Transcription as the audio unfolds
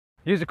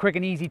Here's a quick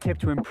and easy tip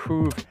to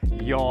improve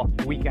your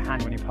weaker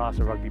hand when you pass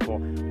a rugby ball.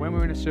 When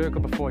we're in a circle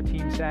before a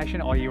team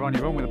session or you're on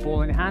your own with a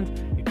ball in your hand,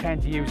 you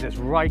tend to use this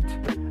right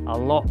a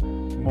lot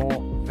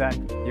more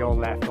than your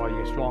left or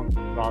your strong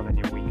rather than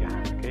your weaker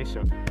hand. Okay,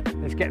 so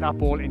let's get that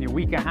ball in your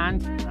weaker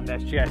hand and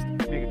let's just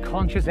make a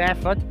conscious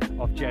effort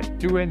of just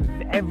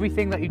doing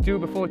everything that you do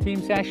before a team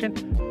session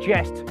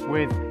just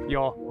with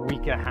your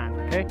weaker hand.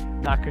 Okay,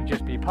 that could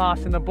just be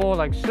passing the ball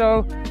like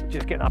so.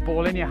 Just get that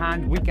ball in your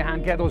hand, weaker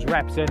hand, get those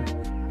reps in.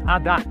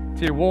 Add that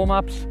to your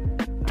warm-ups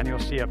and you'll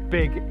see a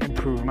big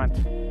improvement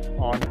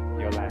on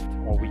your left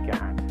or weaker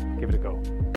hand. Give it a go.